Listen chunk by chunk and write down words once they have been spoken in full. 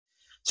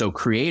So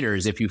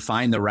creators, if you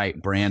find the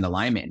right brand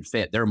alignment and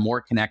fit, they're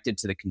more connected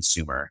to the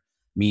consumer,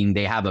 meaning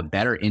they have a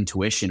better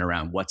intuition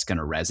around what's going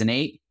to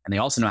resonate. And they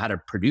also know how to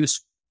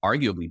produce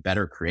arguably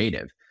better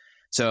creative.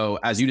 So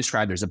as you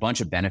described, there's a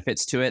bunch of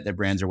benefits to it that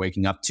brands are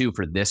waking up to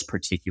for this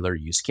particular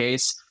use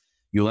case.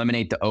 You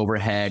eliminate the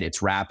overhead.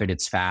 It's rapid,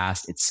 it's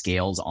fast, it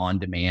scales on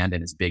demand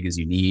and as big as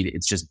you need.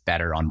 It's just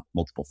better on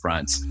multiple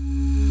fronts.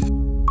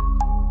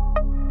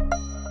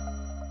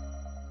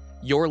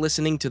 You're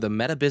listening to the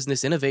Meta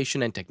Business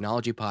Innovation and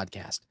Technology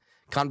Podcast,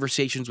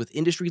 conversations with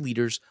industry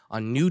leaders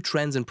on new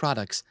trends and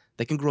products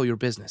that can grow your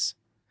business.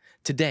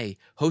 Today,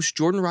 host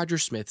Jordan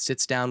Rogers-Smith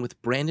sits down with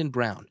Brandon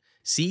Brown,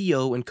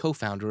 CEO and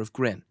co-founder of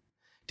Grin.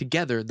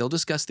 Together, they'll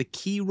discuss the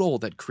key role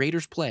that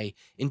creators play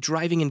in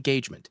driving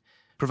engagement,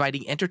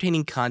 providing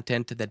entertaining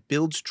content that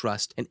builds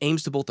trust and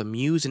aims to both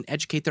amuse and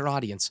educate their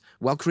audience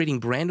while creating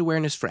brand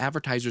awareness for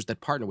advertisers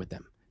that partner with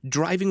them,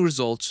 driving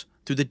results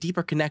through the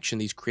deeper connection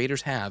these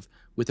creators have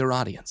with their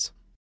audience.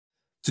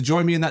 To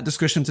join me in that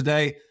discussion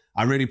today,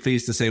 I'm really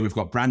pleased to say we've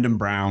got Brandon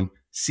Brown,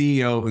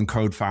 CEO and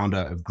co-founder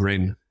of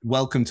Grin.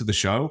 Welcome to the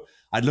show.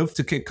 I'd love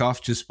to kick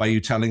off just by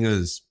you telling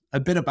us a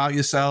bit about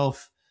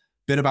yourself,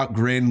 bit about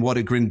Grin,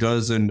 what Grin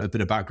does, and a bit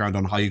of background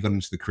on how you got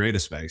into the creator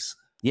space.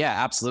 Yeah,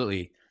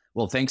 absolutely.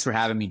 Well, thanks for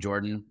having me,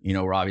 Jordan.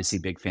 We're obviously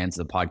big fans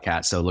of the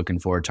podcast, so looking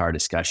forward to our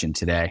discussion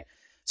today.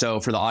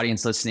 So for the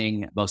audience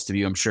listening, most of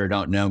you, I'm sure,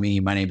 don't know me.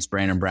 My name is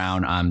Brandon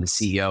Brown. I'm the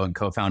CEO and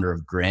co-founder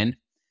of Grin.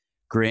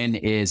 Grin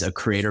is a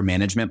creator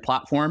management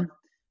platform.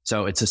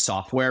 So it's a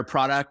software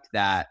product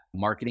that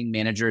marketing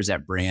managers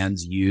at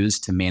brands use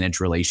to manage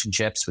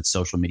relationships with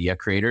social media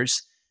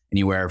creators,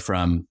 anywhere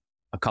from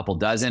a couple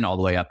dozen all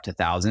the way up to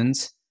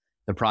thousands.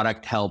 The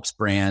product helps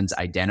brands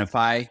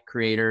identify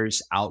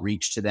creators,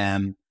 outreach to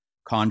them,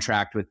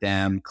 contract with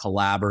them,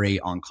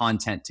 collaborate on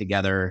content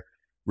together,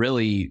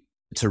 really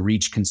to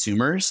reach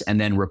consumers and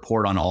then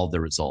report on all of the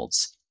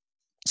results.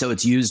 So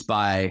it's used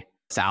by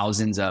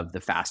thousands of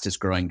the fastest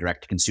growing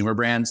direct to consumer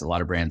brands, a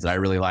lot of brands that I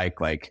really like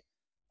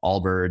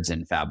Allbirds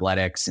and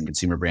Fabletics and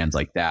consumer brands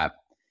like that.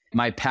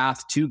 My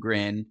path to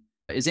Grin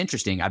is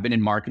interesting. I've been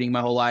in marketing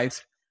my whole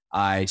life.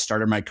 I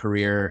started my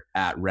career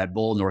at Red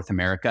Bull North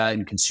America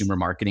in consumer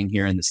marketing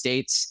here in the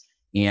States.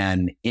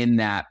 And in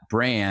that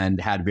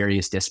brand had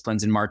various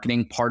disciplines in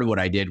marketing. Part of what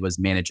I did was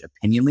manage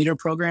opinion leader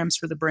programs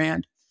for the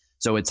brand.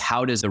 So it's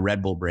how does the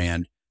Red Bull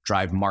brand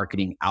drive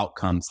marketing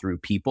outcome through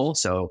people?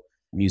 So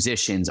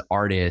musicians,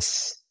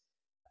 artists,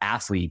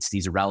 athletes,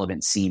 these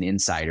relevant scene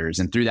insiders.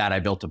 And through that, I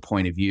built a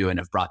point of view and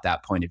have brought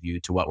that point of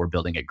view to what we're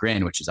building at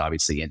Grin, which is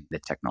obviously in the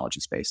technology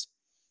space.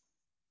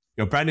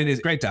 Brandon,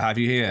 it's great to have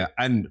you here.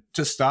 And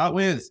to start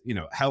with,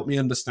 help me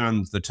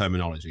understand the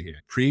terminology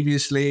here.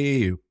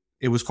 Previously,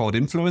 it was called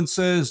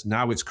influencers.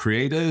 Now it's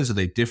creators. Are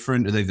they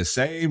different? Are they the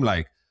same?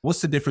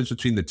 What's the difference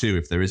between the two,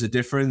 if there is a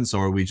difference,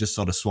 or are we just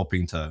sort of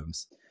swapping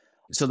terms?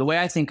 So the way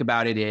I think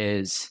about it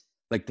is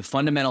the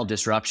fundamental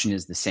disruption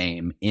is the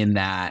same in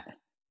that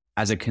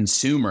as a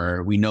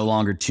consumer, we no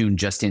longer tune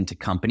just into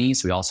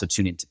companies. We also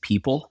tune into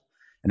people.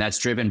 And that's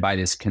driven by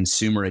this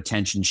consumer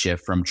attention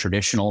shift from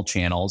traditional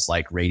channels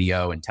like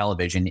radio and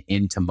television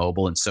into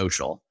mobile and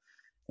social.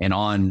 And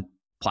on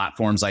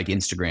platforms like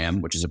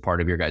Instagram, which is a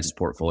part of your guys'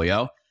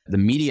 portfolio, the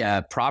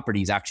media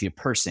property is actually a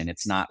person.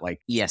 It's not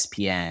like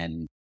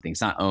ESPN. It's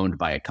not owned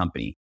by a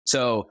company.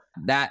 So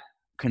that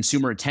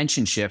consumer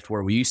attention shift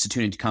where we used to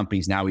tune into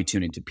companies, now we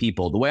tune into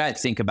people. The way I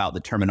think about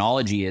the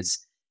terminology is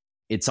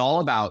it's all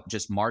about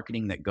just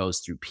marketing that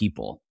goes through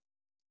people.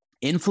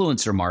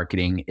 Influencer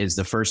marketing is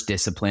the first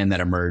discipline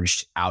that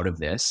emerged out of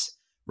this,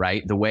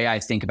 right? The way I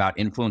think about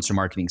influencer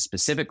marketing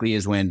specifically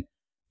is when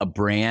a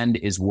brand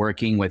is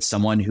working with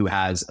someone who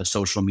has a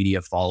social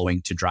media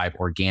following to drive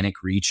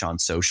organic reach on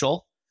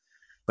social.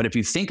 But if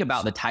you think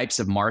about the types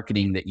of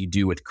marketing that you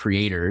do with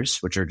creators,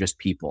 which are just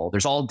people,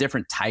 there's all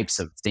different types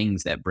of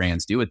things that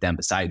brands do with them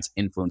besides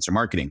influencer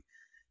marketing.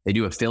 They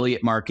do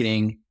affiliate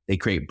marketing, they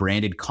create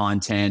branded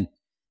content,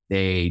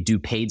 they do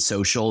paid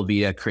social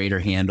via creator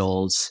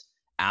handles,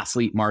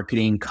 athlete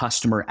marketing,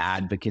 customer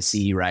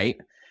advocacy, right?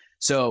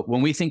 So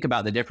when we think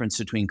about the difference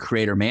between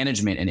creator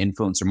management and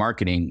influencer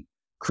marketing,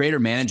 creator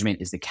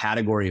management is the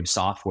category of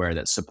software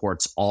that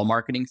supports all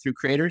marketing through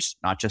creators,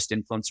 not just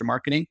influencer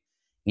marketing.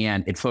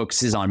 And it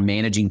focuses on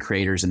managing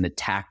creators and the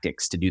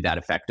tactics to do that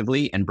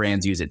effectively. And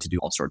brands use it to do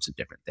all sorts of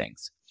different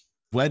things.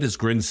 Where does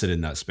Grin sit in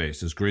that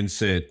space? Does Grin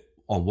sit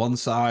on one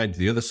side,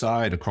 the other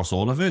side, across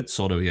all of it?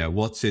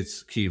 What's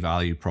its key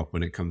value prop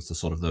when it comes to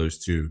sort of those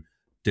two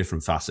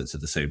different facets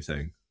of the same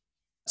thing?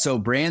 So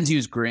brands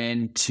use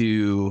Grin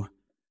to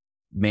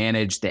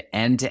manage the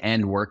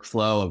end-to-end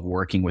workflow of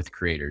working with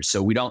creators.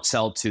 So we don't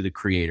sell to the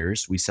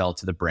creators, we sell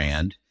to the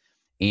brand.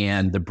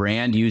 And the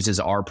brand uses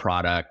our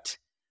product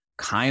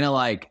kind of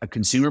like a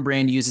consumer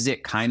brand uses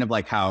it, kind of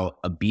like how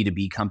a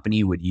B2B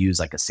company would use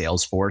like a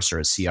Salesforce or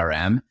a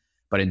CRM.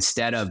 But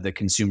instead of the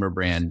consumer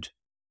brand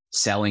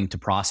selling to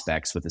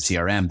prospects with a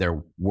CRM,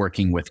 they're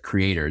working with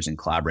creators and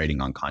collaborating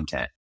on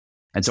content.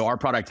 And so our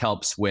product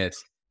helps with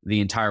the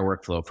entire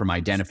workflow from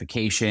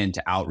identification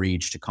to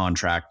outreach to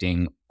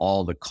contracting,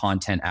 all the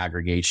content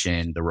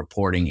aggregation, the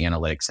reporting,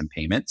 analytics, and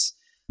payments.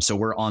 So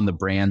we're on the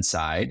brand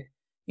side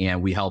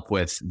and we help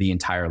with the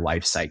entire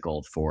life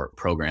cycle for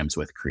programs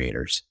with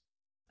creators.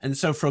 And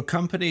so for a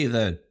company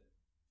that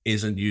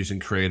isn't using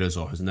creators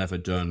or has never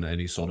done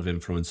any sort of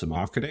influencer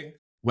marketing,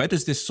 where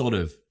does this sort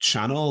of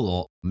channel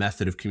or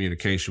method of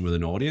communication with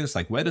an audience,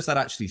 like where does that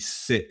actually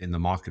sit in the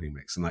marketing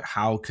mix? And like,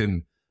 how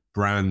can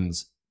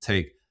brands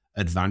take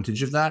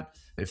advantage of that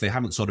if they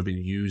haven't sort of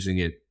been using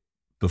it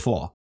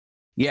before?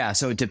 Yeah,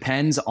 so it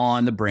depends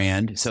on the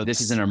brand. So this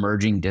is an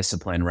emerging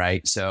discipline,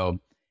 right? So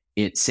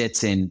it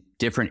sits in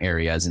different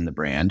areas in the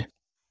brand.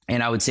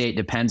 And I would say it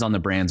depends on the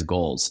brand's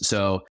goals.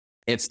 So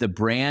if the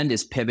brand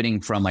is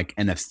pivoting from like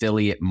an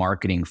affiliate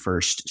marketing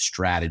first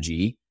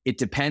strategy, it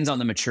depends on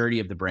the maturity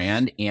of the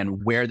brand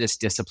and where this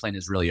discipline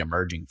is really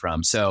emerging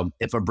from. So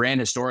if a brand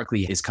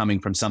historically is coming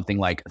from something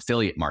like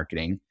affiliate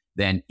marketing,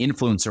 then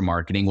influencer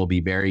marketing will be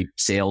very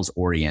sales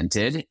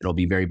oriented. It'll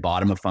be very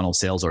bottom of funnel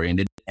sales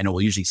oriented, and it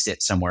will usually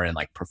sit somewhere in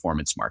like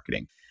performance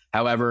marketing.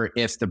 However,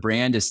 if the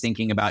brand is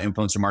thinking about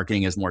influencer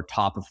marketing as more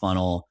top of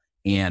funnel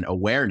and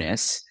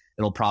awareness,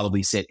 it'll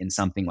probably sit in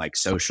something like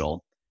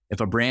social. If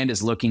a brand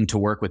is looking to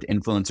work with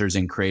influencers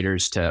and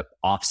creators to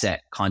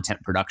offset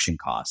content production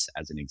costs,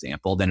 as an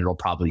example, then it'll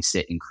probably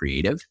sit in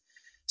creative.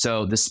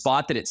 So the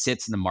spot that it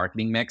sits in the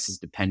marketing mix is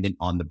dependent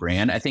on the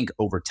brand. I think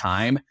over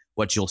time,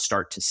 what you'll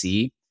start to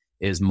see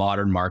is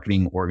modern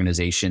marketing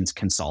organizations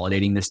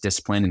consolidating this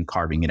discipline and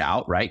carving it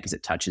out, right? Because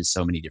it touches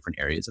so many different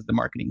areas of the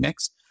marketing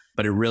mix.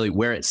 But it really,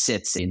 where it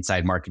sits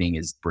inside marketing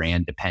is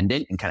brand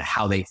dependent and kind of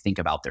how they think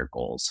about their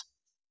goals.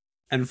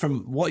 And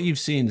from what you've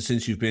seen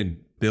since you've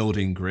been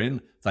building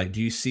Grin, like,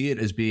 do you see it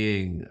as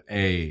being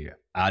a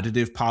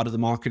additive part of the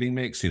marketing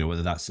mix? You know,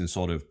 whether that's in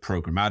sort of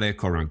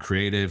programmatic or around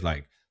creative,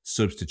 like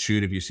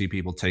substitutive, you see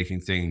people taking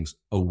things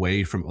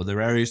away from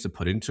other areas to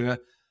put into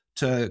it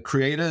to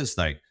creators.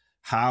 Like,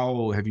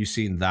 how have you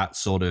seen that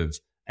sort of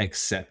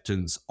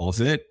acceptance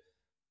of it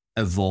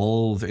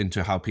evolve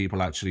into how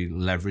people actually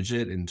leverage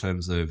it in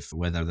terms of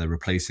whether they're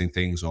replacing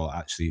things or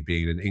actually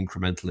being an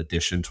incremental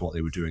addition to what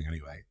they were doing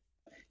anyway?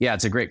 Yeah,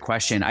 it's a great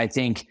question. I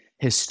think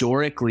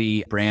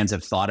historically, brands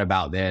have thought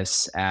about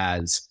this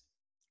as,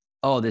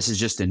 oh, this is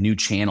just a new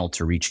channel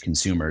to reach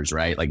consumers,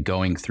 right? Like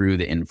going through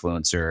the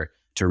influencer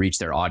to reach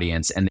their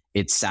audience. And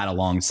it's sat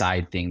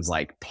alongside things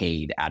like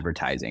paid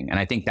advertising. And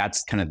I think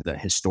that's kind of the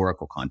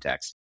historical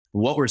context.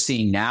 What we're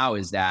seeing now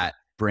is that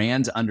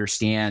brands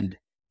understand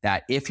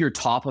that if you're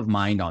top of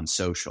mind on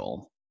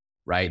social,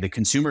 right? The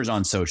consumer's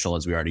on social,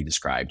 as we already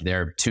described.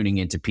 They're tuning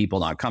into people,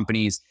 not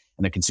companies.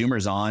 And the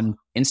consumer's on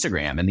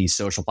Instagram and these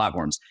social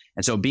platforms.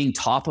 And so being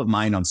top of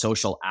mind on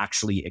social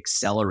actually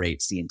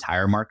accelerates the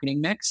entire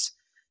marketing mix.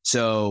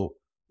 So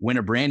when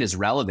a brand is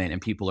relevant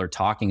and people are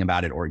talking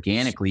about it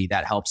organically,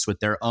 that helps with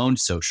their own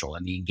social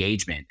and the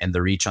engagement and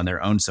the reach on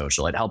their own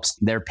social. It helps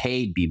their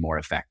paid be more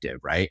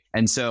effective, right?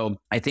 And so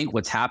I think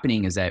what's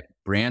happening is that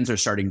brands are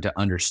starting to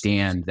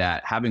understand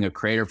that having a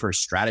creator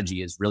first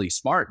strategy is really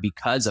smart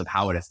because of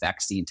how it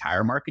affects the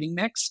entire marketing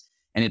mix.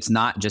 And it's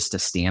not just a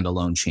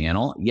standalone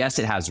channel. Yes,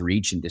 it has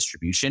reach and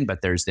distribution,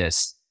 but there's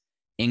this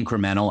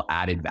incremental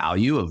added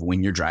value of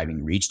when you're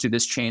driving reach to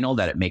this channel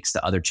that it makes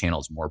the other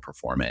channels more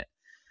performant.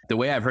 The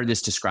way I've heard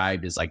this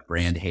described is like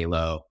brand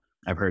halo.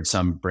 I've heard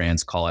some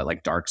brands call it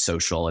like dark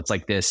social. It's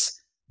like this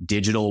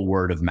digital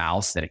word of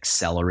mouth that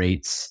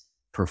accelerates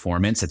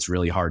performance. It's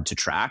really hard to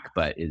track,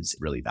 but is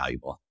really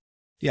valuable.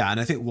 Yeah. And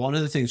I think one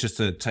of the things, just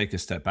to take a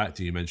step back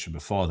that you mentioned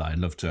before that I'd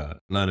love to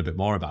learn a bit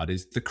more about,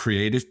 is the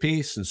creative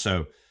piece. And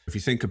so if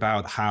you think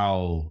about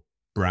how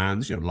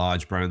brands, you know,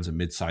 large brands and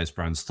mid-sized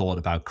brands thought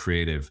about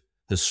creative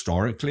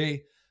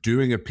historically,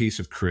 doing a piece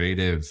of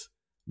creative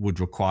would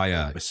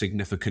require a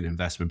significant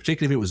investment,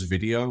 particularly if it was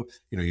video.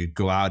 You know, you'd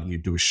go out and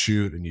you'd do a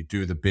shoot and you'd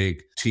do the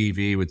big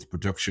TV with the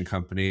production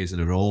companies, and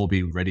it would all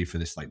be ready for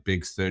this like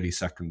big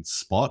 30-second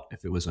spot.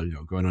 If it was, you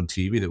know, going on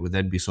TV, that would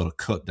then be sort of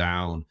cut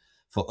down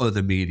for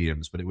other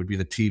mediums, but it would be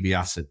the TV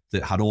asset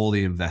that had all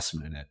the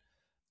investment in it.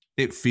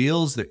 It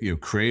feels that, you know,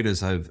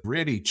 creators have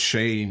really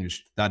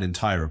changed that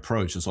entire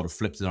approach and sort of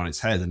flipped it on its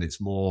head, and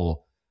it's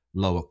more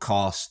lower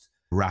cost,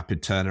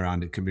 rapid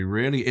turnaround. It can be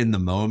really in the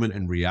moment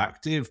and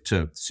reactive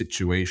to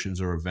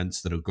situations or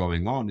events that are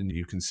going on. And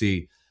you can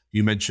see,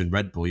 you mentioned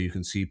Red Bull, you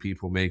can see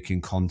people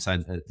making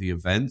content at the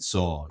events,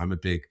 or I'm a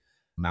big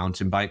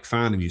mountain bike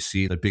fan, and you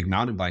see the big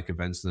mountain bike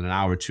events, and an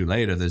hour or two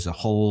later, there's a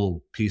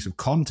whole piece of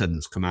content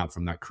that's come out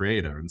from that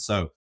creator. And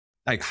so,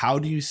 like, how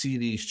do you see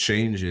these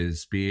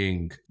changes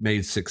being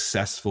made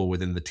successful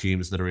within the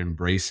teams that are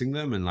embracing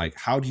them? And like,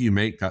 how do you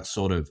make that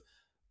sort of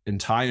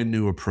entire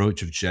new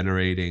approach of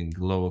generating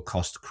lower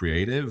cost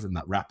creative and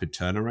that rapid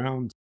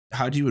turnaround?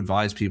 How do you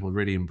advise people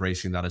really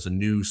embracing that as a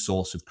new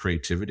source of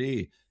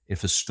creativity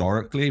if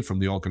historically, from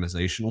the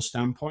organizational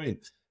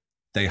standpoint,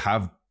 they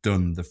have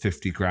done the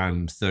 50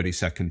 grand,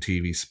 30-second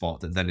TV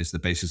spot that then is the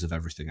basis of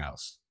everything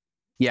else?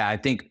 Yeah, I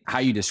think how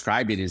you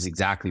described it is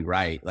exactly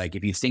right. Like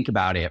if you think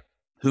about it,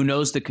 who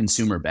knows the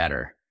consumer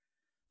better,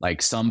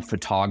 like some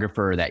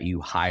photographer that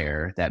you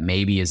hire that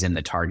maybe is in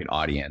the target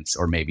audience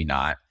or maybe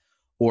not,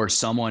 or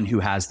someone who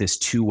has this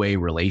two-way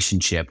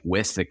relationship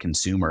with the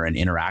consumer and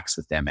interacts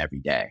with them every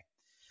day.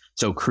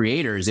 So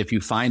creators, if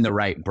you find the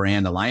right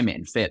brand alignment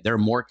and fit, they're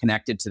more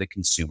connected to the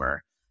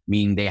consumer,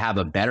 meaning they have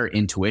a better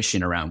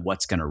intuition around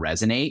what's going to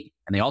resonate.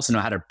 And they also know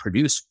how to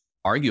produce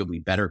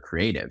arguably better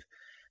creative.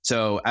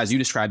 So as you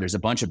described, there's a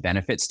bunch of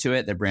benefits to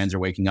it that brands are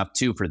waking up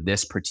to for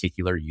this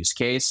particular use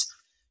case.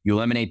 You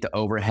eliminate the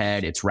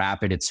overhead. It's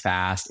rapid, it's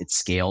fast, it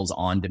scales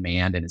on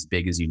demand and as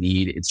big as you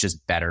need. It's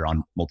just better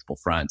on multiple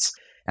fronts.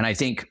 And I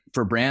think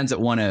for brands that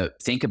want to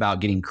think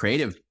about getting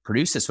creative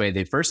produced this way,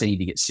 they need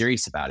to get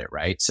serious about it,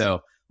 right?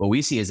 So what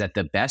we see is that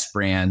the best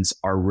brands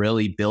are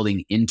really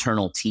building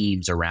internal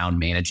teams around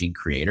managing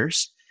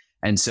creators.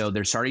 And so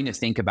they're starting to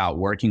think about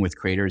working with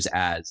creators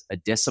as a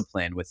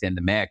discipline within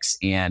the mix.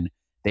 And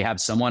they have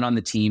someone on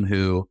the team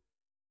who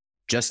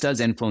just does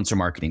influencer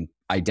marketing,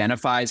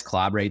 identifies,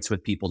 collaborates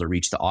with people to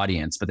reach the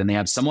audience. But then they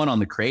have someone on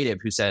the creative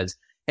who says,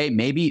 hey,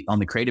 maybe on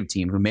the creative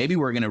team, who maybe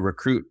we're going to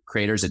recruit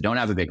creators that don't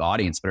have a big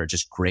audience, but are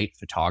just great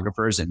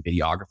photographers and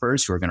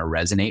videographers who are going to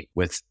resonate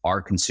with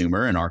our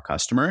consumer and our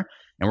customer.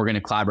 And we're going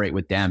to collaborate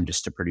with them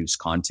just to produce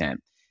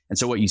content. And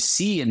so what you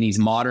see in these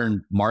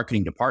modern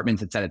marketing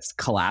departments is that it's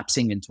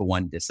collapsing into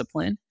one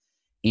discipline.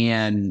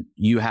 And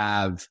you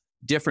have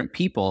different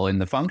people in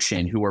the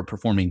function who are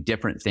performing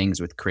different things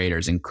with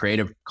creators, and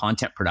creative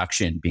content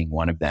production being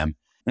one of them.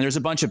 And there's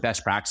a bunch of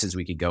best practices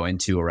we could go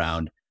into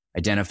around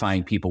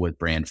identifying people with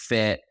brand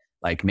fit,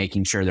 like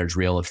making sure there's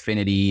real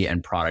affinity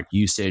and product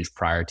usage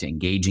prior to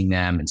engaging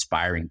them,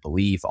 inspiring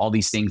belief, all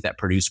these things that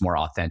produce more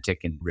authentic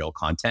and real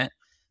content.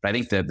 But I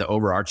think the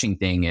overarching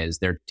thing is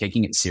they're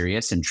taking it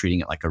serious and treating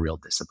it like a real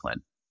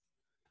discipline.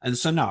 And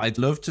so now I'd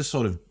love to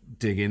sort of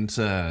dig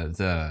into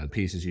the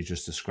pieces you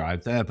just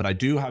described there, but I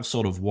do have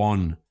sort of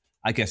one,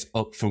 I guess,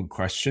 upfront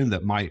question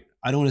that might,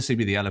 I don't want to say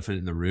be the elephant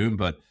in the room,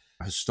 but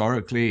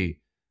historically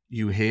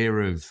you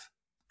hear of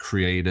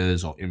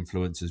creators or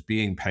influencers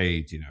being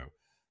paid,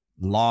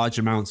 large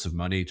amounts of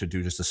money to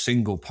do just a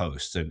single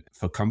post. And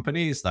for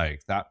companies,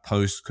 like that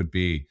post could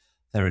be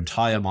their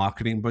entire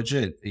marketing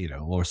budget,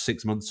 or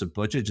 6 months of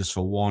budget just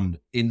for one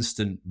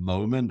instant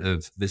moment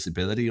of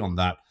visibility on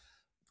that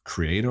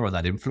creator or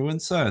that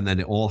influencer. And then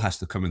it all has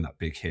to come in that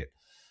big hit.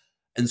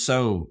 And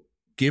so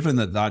given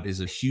that that is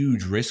a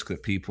huge risk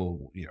that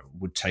people,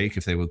 would take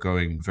if they were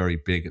going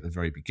very big at the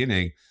very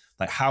beginning,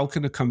 like how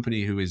can a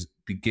company who is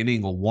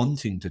beginning or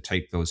wanting to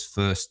take those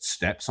first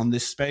steps on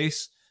this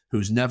space,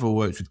 who's never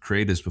worked with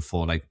creators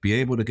before, like be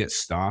able to get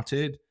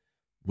started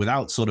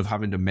without sort of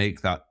having to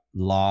make that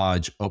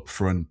large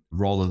upfront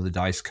roll of the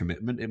dice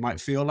commitment, it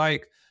might feel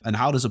like? And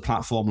how does a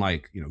platform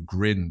like,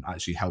 Grin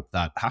actually help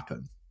that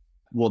happen?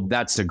 Well,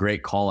 that's a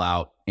great call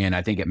out. And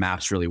I think it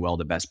maps really well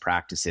to best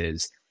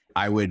practices.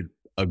 I would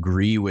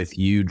agree with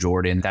you,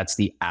 Jordan. That's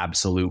the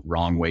absolute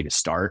wrong way to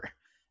start.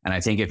 And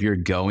I think if you're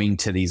going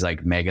to these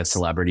like mega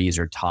celebrities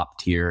or top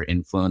tier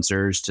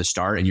influencers to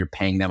start and you're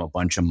paying them a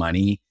bunch of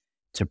money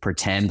to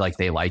pretend like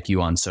they like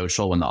you on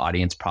social when the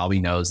audience probably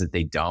knows that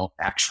they don't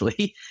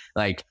actually,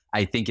 like,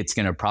 I think it's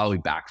going to probably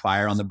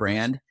backfire on the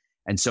brand.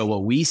 And so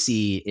what we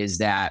see is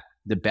that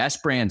the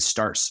best brands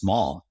start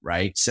small,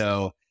 right?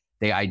 So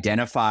they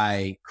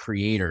identify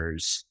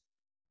creators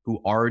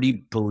who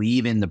already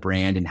believe in the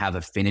brand and have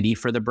affinity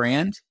for the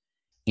brand.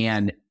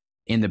 And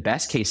in the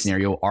best case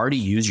scenario, already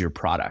use your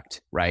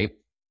product, right?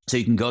 So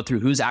you can go through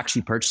who's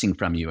actually purchasing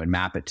from you and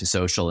map it to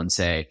social and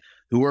say,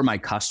 who are my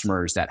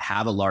customers that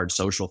have a large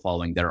social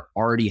following that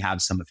already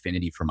have some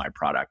affinity for my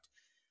product?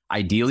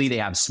 Ideally, they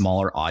have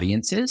smaller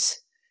audiences.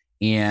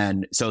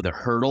 And so the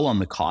hurdle on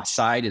the cost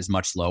side is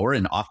much lower.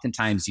 And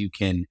oftentimes you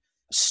can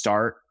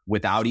start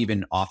without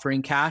even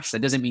offering cash.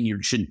 That doesn't mean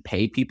you shouldn't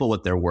pay people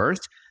what they're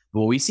worth.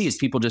 But what we see is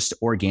people just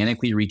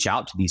organically reach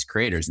out to these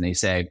creators and they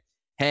say,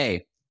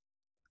 hey,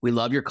 we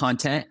love your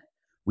content.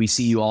 We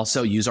see you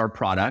also use our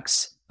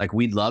products. Like,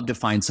 we'd love to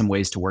find some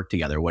ways to work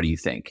together. What do you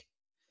think?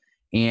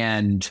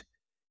 And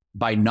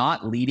by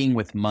not leading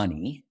with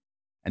money,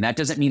 and that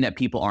doesn't mean that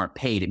people aren't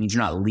paid. It means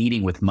you're not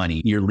leading with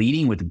money. You're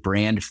leading with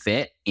brand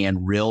fit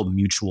and real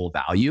mutual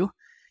value.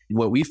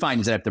 What we find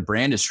is that if the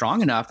brand is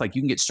strong enough, like,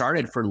 you can get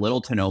started for little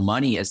to no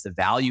money, as the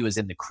value is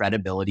in the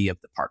credibility of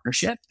the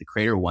partnership. The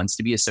creator wants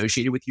to be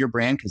associated with your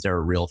brand because they're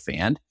a real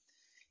fan.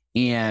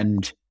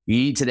 And you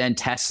need to then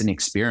test and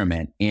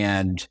experiment.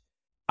 And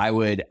I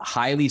would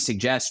highly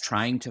suggest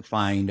trying to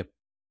find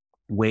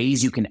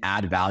ways you can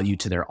add value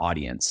to their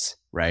audience,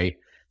 right?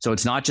 So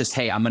it's not just,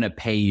 hey, I'm going to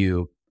pay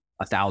you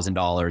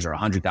 $1,000 or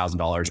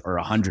 $100,000 or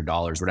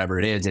 $100, whatever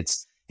it is.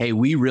 It's, hey,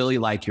 we really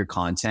like your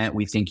content.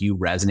 We think you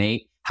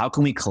resonate. How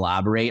can we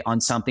collaborate on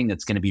something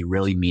that's going to be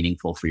really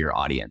meaningful for your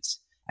audience?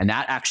 And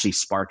that actually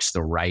sparks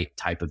the right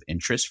type of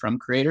interest from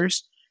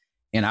creators.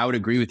 And I would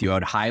agree with you. I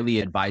would highly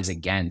advise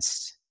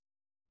against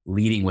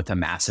leading with a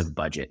massive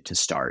budget to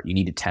start. You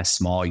need to test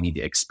small. You need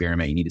to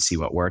experiment. You need to see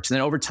what works. And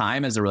then over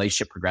time, as the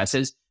relationship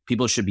progresses,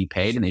 people should be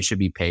paid, and they should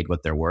be paid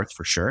what they're worth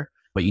for sure.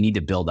 But you need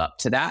to build up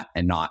to that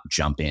and not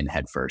jump in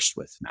headfirst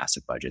with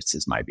massive budgets,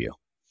 is my view.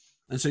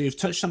 And so you've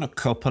touched on a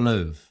couple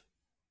of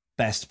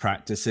best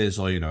practices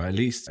or, at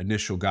least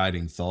initial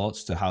guiding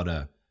thoughts to how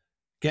to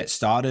get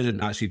started and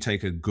actually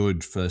take a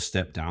good first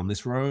step down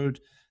this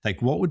road.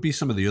 Like, what would be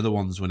some of the other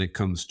ones when it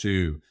comes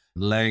to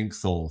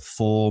length or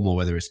form, or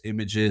whether it's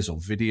images or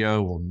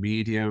video or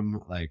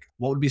medium? Like,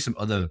 what would be some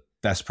other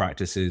best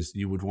practices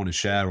you would want to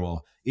share?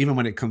 Or even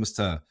when it comes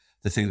to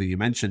the thing that you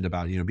mentioned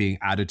about, being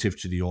additive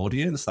to the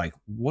audience, like,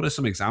 what are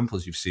some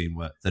examples you've seen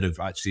that have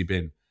actually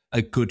been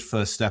a good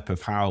first step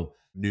of how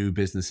new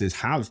businesses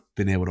have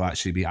been able to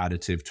actually be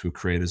additive to a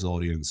creator's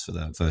audience for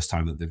the first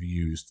time that they've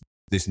used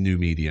this new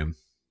medium?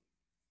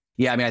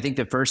 Yeah, I mean, I think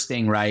the first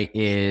thing, right,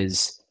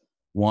 is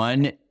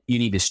one, you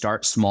need to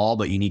start small,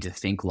 but you need to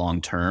think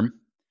long-term.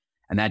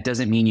 And that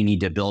doesn't mean you need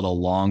to build a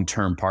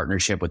long-term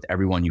partnership with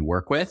everyone you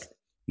work with.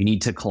 You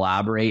need to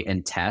collaborate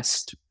and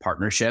test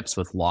partnerships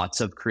with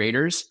lots of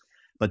creators.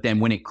 But then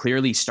when it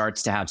clearly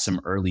starts to have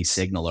some early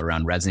signal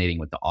around resonating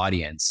with the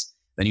audience,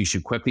 then you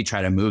should quickly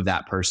try to move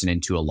that person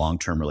into a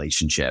long-term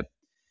relationship.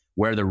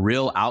 Where the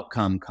real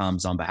outcome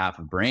comes on behalf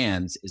of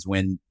brands is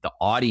when the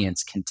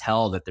audience can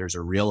tell that there's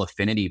a real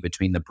affinity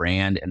between the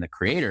brand and the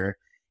creator,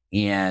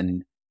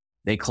 and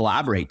they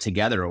collaborate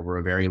together over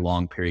a very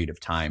long period of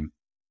time.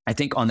 I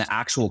think on the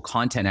actual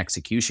content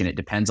execution, it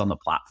depends on the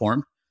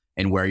platform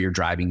and where you're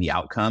driving the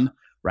outcome,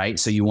 right?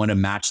 So you want to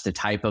match the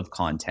type of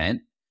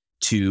content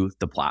to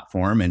the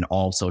platform, and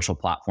all social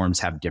platforms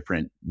have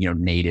different,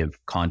 native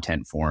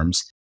content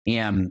forms.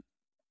 And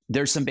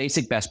there's some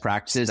basic best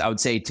practices. I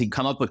would say to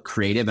come up with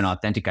creative and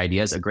authentic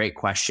ideas. A great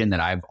question that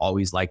I've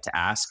always liked to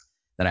ask,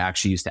 that I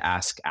actually used to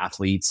ask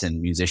athletes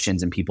and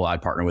musicians and people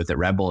I'd partner with at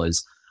Red Bull,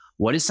 is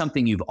what is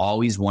something you've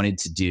always wanted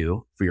to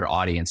do for your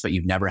audience, but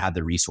you've never had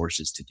the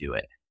resources to do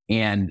it?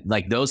 And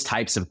like those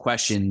types of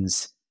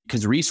questions,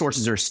 because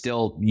resources are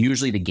still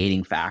usually the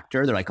gating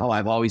factor. They're like, oh,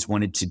 I've always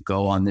wanted to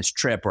go on this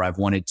trip, or I've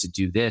wanted to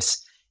do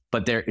this,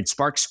 but it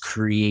sparks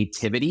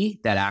creativity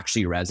that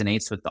actually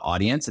resonates with the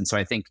audience. And so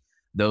I think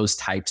those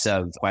types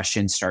of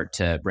questions start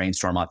to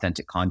brainstorm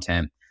authentic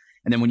content.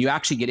 And then when you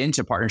actually get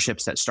into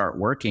partnerships that start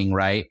working,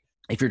 right?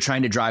 If you're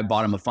trying to drive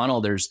bottom of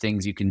funnel, there's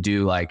things you can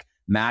do like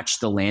match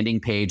the landing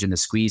page and the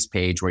squeeze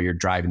page where you're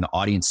driving the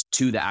audience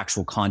to the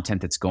actual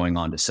content that's going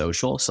on to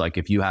social. So like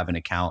if you have an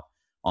account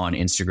on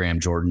Instagram,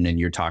 Jordan, and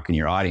you're talking to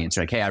your audience,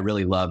 you're like, hey, I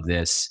really love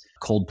this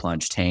cold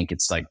plunge tank.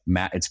 It's like,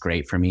 it's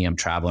great for me. I'm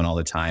traveling all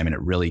the time and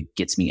it really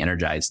gets me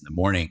energized in the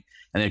morning.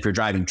 And then if you're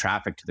driving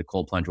traffic to the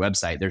Cold Plunge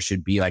website, there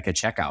should be like a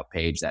checkout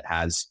page that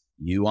has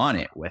you on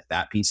it with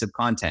that piece of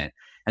content.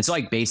 And so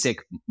like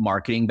basic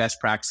marketing best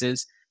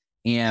practices.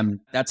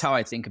 And that's how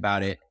I think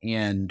about it.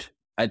 And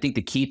I think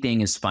the key thing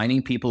is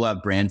finding people who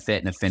have brand fit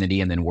and affinity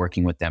and then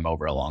working with them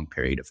over a long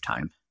period of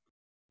time.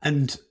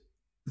 And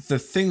the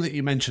thing that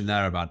you mentioned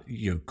there about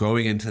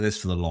going into this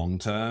for the long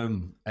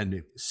term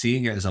and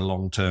seeing it as a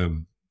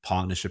long-term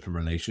partnership and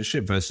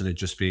relationship versus it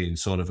just being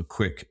sort of a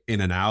quick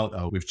in and out,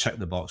 oh, we've checked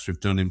the box,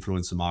 we've done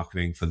influencer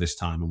marketing for this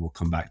time and we'll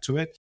come back to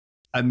it.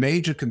 A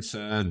major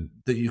concern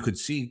that you could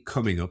see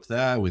coming up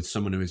there with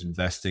someone who is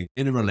investing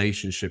in a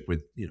relationship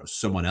with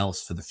someone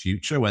else for the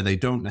future, where they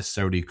don't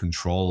necessarily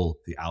control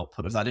the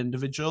output of that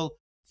individual,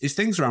 is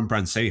things around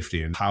brand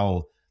safety and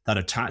how that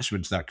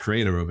attachment to that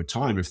creator over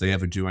time, if they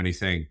ever do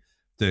anything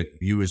that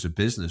you as a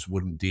business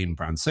wouldn't deem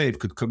brand safe,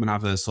 could come and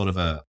have a sort of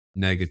a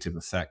negative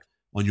effect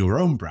on your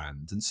own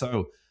brand. And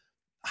so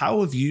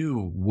how have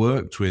you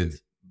worked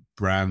with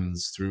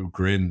brands through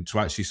Grin to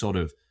actually sort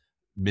of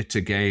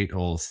mitigate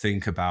or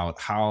think about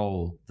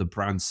how the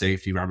brand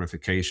safety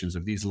ramifications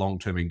of these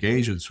long-term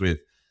engagements with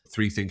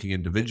free thinking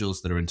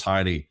individuals that are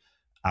entirely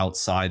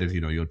outside of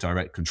your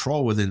direct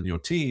control within your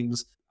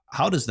teams,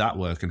 how does that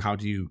work? And how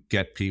do you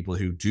get people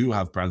who do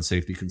have brand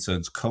safety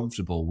concerns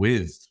comfortable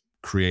with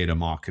creator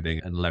marketing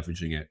and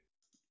leveraging it?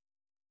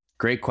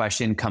 Great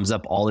question. Comes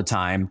up all the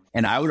time.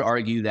 And I would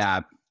argue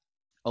that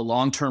a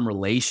long-term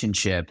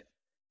relationship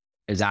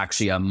is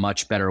actually a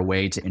much better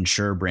way to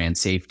ensure brand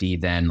safety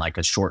than like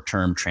a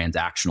short-term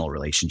transactional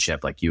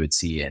relationship like you would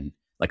see in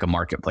like a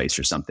marketplace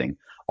or something.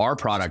 Our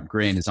product,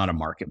 Grin, is not a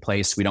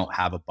marketplace. We don't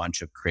have a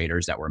bunch of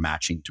creators that we're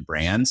matching to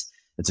brands.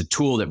 It's a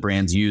tool that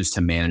brands use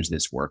to manage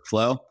this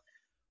workflow.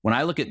 When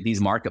I look at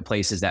these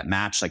marketplaces that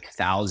match like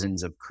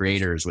thousands of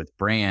creators with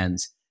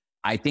brands,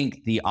 I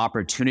think the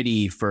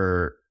opportunity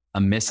for a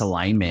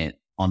misalignment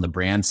on the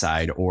brand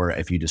side, or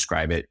if you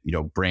describe it,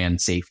 brand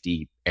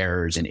safety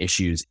errors and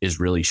issues, is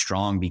really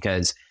strong,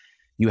 because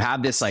you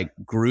have this like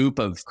group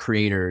of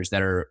creators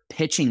that are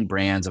pitching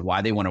brands of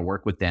why they want to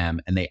work with them.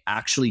 And they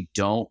actually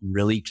don't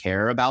really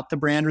care about the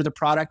brand or the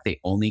product. They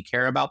only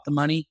care about the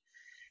money.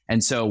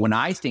 And so when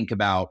I think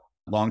about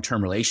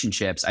long-term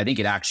relationships, I think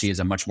it actually is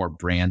a much more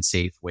brand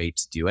safe way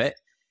to do it.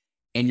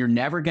 And you're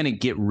never going to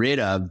get rid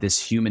of this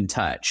human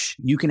touch.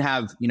 You can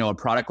have, a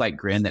product like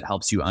Grin that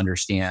helps you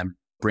understand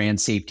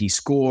brand safety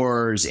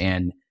scores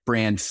and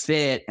brand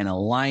fit and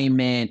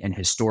alignment and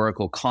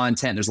historical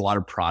content. There's a lot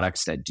of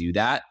products that do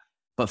that.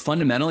 But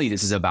fundamentally,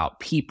 this is about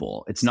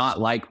people. It's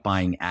not like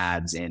buying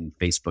ads in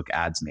Facebook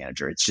Ads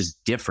Manager. It's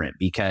just different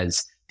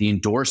because the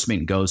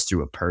endorsement goes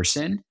through a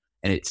person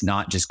and it's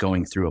not just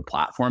going through a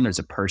platform. There's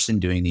a person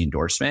doing the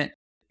endorsement.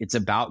 It's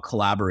about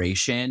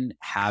collaboration,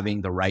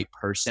 having the right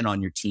person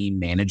on your team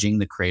managing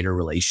the creator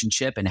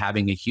relationship, and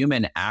having a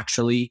human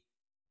actually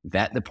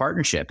vet the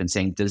partnership and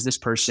saying, does this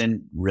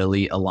person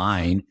really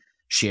align,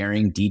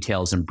 sharing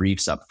details and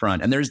briefs up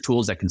front? And there's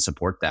tools that can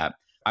support that.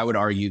 I would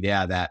argue,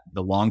 that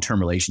the long-term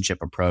relationship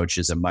approach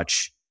is a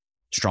much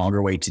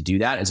stronger way to do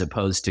that, as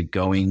opposed to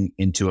going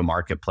into a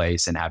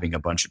marketplace and having a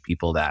bunch of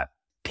people that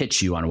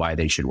pitch you on why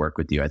they should work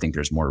with you. I think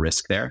there's more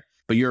risk there.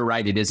 But you're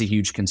right, it is a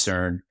huge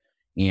concern.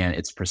 And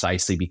it's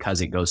precisely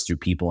because it goes through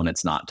people and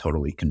it's not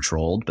totally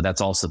controlled. But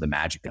that's also the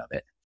magic of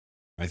it.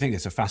 I think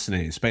it's a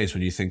fascinating space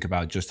when you think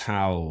about just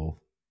how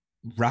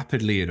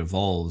rapidly it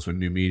evolves when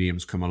new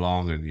mediums come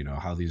along, and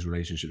how these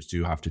relationships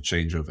do have to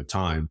change over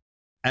time.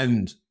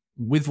 And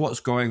with what's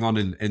going on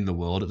in the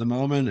world at the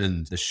moment,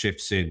 and the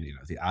shifts in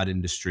the ad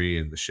industry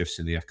and the shifts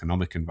in the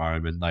economic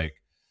environment,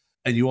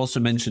 and you also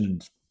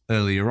mentioned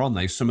earlier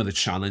on some of the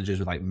challenges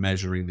with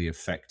measuring the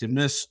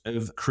effectiveness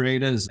of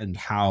creators and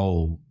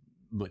how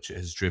much it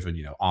has driven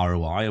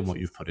ROI and what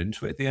you've put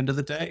into it at the end of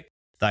the day.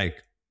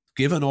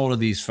 Given all of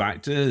these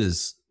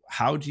factors,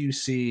 how do you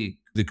see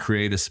the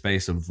creator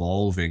space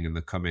evolving in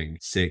the coming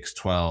 6,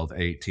 12,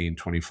 18,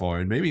 24,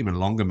 and maybe even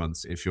longer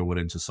months, if you're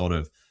willing to sort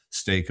of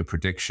stake a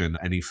prediction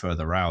any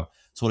further out,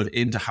 sort of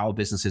into how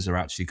businesses are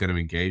actually going to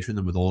engage with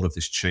them with all of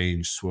this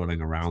change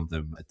swirling around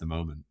them at the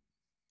moment?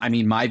 I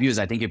mean, my view is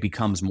I think it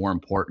becomes more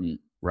important,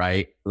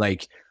 right?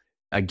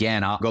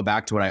 Again, I'll go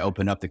back to what I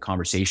opened up the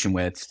conversation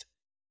with.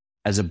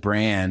 As a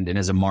brand and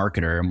as a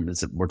marketer,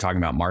 we're talking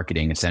about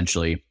marketing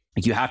essentially.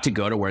 You have to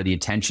go to where the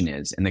attention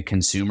is, and the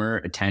consumer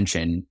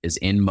attention is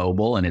in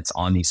mobile and it's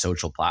on these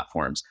social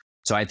platforms.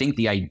 So I think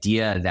the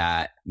idea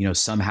that,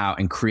 somehow,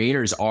 and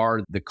creators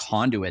are the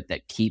conduit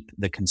that keep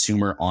the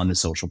consumer on the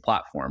social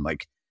platform.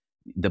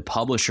 The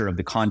publisher of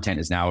the content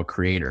is now a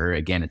creator.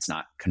 Again, it's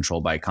not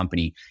controlled by a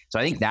company. So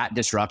I think that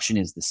disruption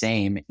is the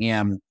same.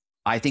 And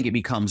I think it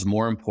becomes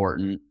more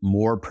important,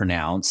 more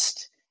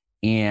pronounced.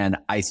 And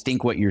I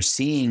think what you're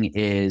seeing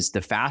is the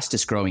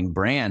fastest growing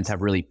brands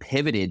have really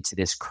pivoted to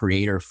this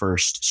creator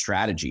first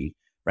strategy,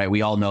 right?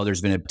 We all know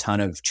there's been a ton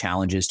of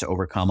challenges to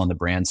overcome on the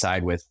brand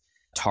side with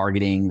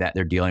targeting that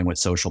they're dealing with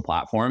social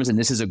platforms. And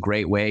this is a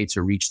great way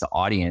to reach the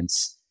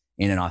audience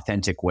in an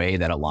authentic way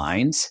that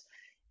aligns.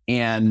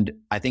 And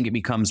I think it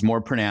becomes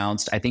more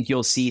pronounced. I think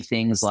you'll see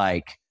things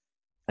I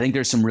think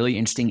there's some really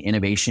interesting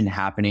innovation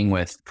happening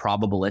with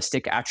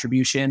probabilistic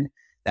attribution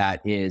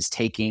that is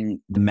taking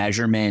the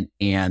measurement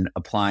and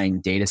applying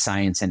data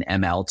science and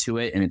ML to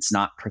it. And it's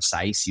not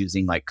precise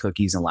using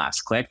cookies and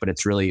last click, but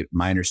it's really,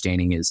 my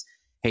understanding is,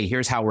 hey,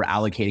 here's how we're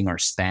allocating our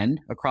spend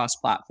across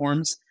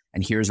platforms.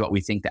 And here's what we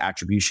think the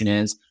attribution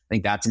is. I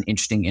think that's an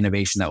interesting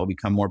innovation that will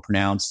become more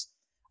pronounced.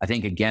 I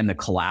think, again, the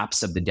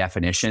collapse of the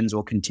definitions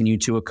will continue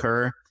to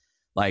occur.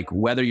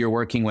 Whether you're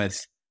working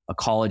with a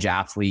college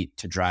athlete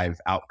to drive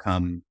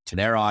outcome to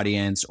their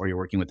audience, or you're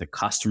working with a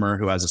customer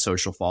who has a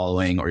social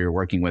following, or you're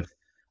working with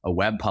a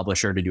web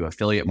publisher to do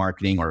affiliate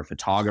marketing, or a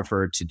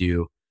photographer to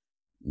do,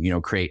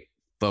 create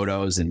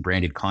photos and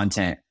branded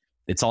content,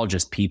 it's all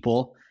just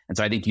people. And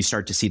so I think you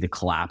start to see the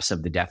collapse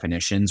of the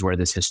definitions where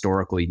this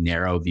historically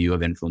narrow view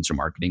of influencer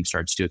marketing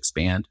starts to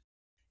expand.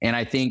 And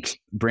I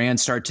think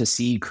brands start to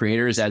see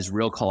creators as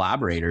real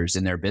collaborators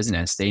in their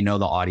business. They know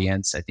the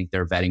audience. I think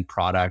they're vetting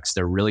products.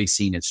 They're really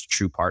seen as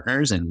true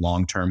partners and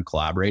long-term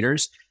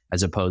collaborators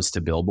as opposed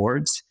to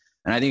billboards.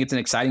 And I think it's an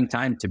exciting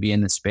time to be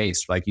in this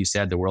space. Like you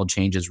said, the world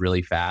changes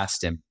really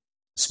fast and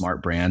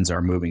smart brands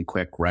are moving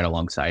quick right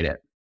alongside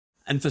it.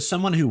 And for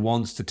someone who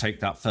wants to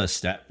take that first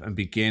step and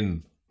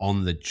begin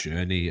on the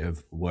journey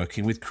of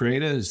working with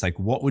creators,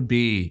 what would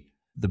be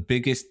the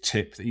biggest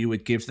tip that you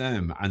would give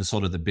them, and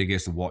sort of the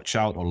biggest watch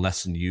out or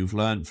lesson you've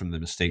learned from the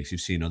mistakes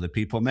you've seen other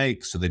people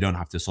make so they don't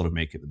have to sort of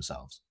make it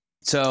themselves?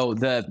 So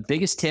the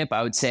biggest tip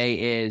I would say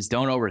is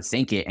don't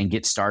overthink it and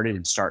get started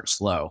and start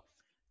slow.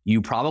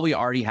 You probably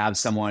already have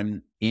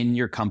someone in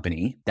your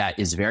company that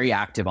is very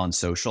active on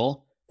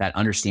social that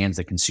understands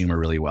the consumer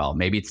really well.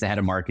 Maybe it's the head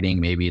of marketing.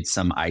 Maybe it's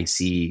some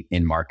IC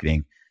in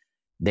marketing.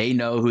 They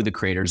know who the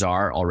creators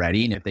are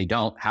already. And if they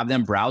don't, have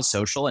them browse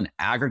social and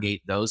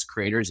aggregate those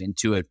creators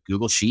into a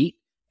Google Sheet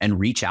and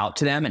reach out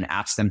to them and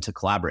ask them to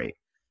collaborate.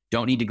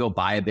 Don't need to go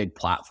buy a big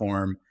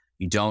platform.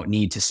 You don't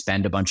need to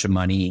spend a bunch of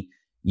money.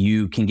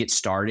 You can get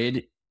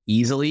started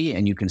easily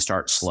and you can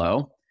start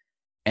slow.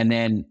 And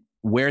then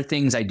where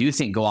things I do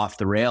think go off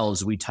the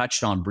rails, we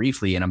touched on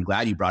briefly, and I'm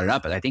glad you brought it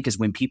up, but I think is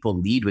when people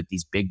lead with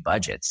these big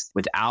budgets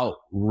without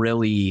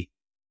really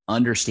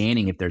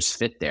understanding if there's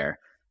fit there.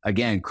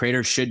 Again,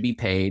 creators should be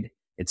paid.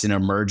 It's an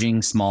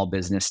emerging small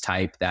business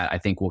type that I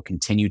think will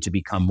continue to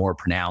become more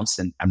pronounced.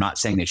 And I'm not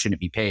saying they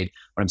shouldn't be paid.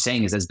 What I'm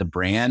saying is, as the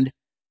brand,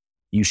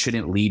 you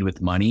shouldn't lead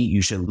with money.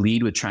 You should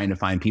lead with trying to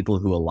find people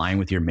who align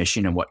with your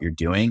mission and what you're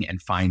doing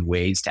and find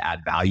ways to add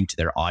value to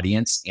their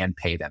audience and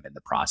pay them in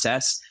the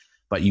process.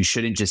 But you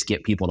shouldn't just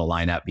get people to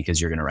line up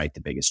because you're going to write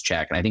the biggest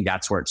check. And I think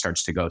that's where it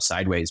starts to go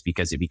sideways,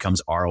 because it becomes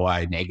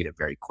ROI negative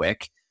very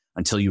quick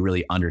until you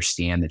really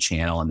understand the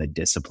channel and the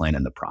discipline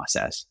and the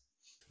process.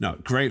 No,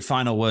 great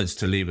final words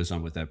to leave us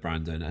on with there,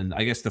 Brandon. And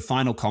I guess the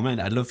final comment,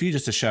 I'd love for you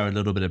just to share a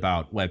little bit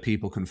about where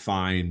people can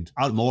find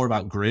out more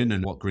about Grin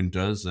and what Grin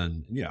does,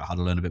 and how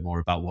to learn a bit more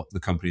about what the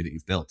company that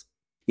you've built.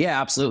 Yeah,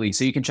 absolutely.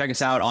 So you can check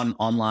us out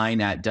online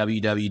at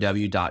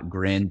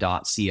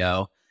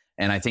www.grin.co.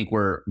 And I think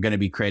we're going to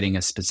be creating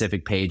a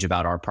specific page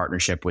about our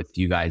partnership with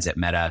you guys at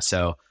Meta.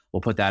 So we'll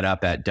put that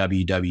up at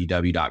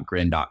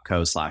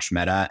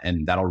www.grin.co/meta,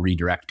 and that'll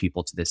redirect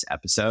people to this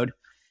episode.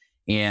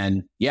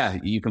 And yeah,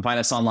 you can find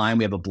us online.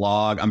 We have a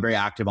blog. I'm very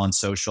active on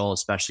social,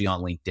 especially on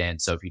LinkedIn.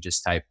 So if you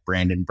just type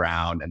Brandon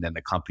Brown and then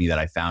the company that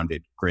I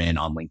founded, Grin,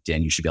 on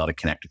LinkedIn, you should be able to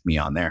connect with me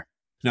on there.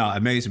 No,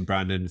 amazing,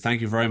 Brandon.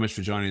 Thank you very much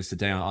for joining us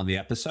today on the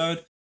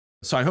episode.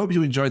 So I hope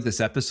you enjoyed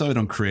this episode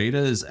on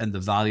creators and the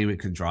value it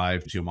can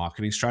drive to your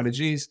marketing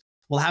strategies.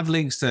 We'll have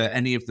links to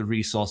any of the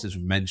resources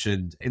we've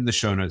mentioned in the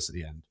show notes at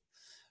the end.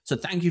 So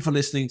thank you for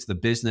listening to the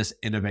Business,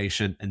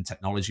 Innovation, and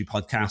Technology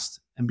podcast.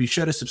 And be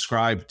sure to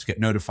subscribe to get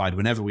notified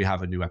whenever we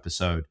have a new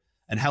episode,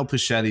 and help us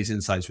share these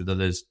insights with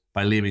others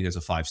by leaving us a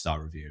 5-star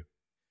review.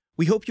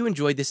 We hope you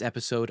enjoyed this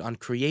episode on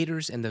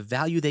creators and the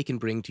value they can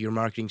bring to your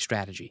marketing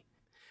strategy.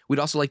 We'd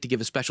also like to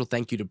give a special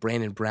thank you to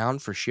Brandon Brown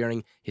for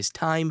sharing his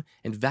time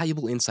and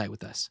valuable insight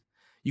with us.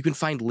 You can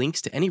find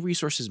links to any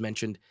resources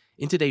mentioned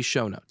in today's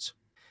show notes.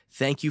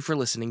 Thank you for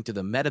listening to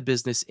the Meta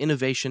Business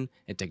Innovation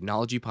and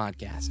Technology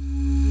Podcast.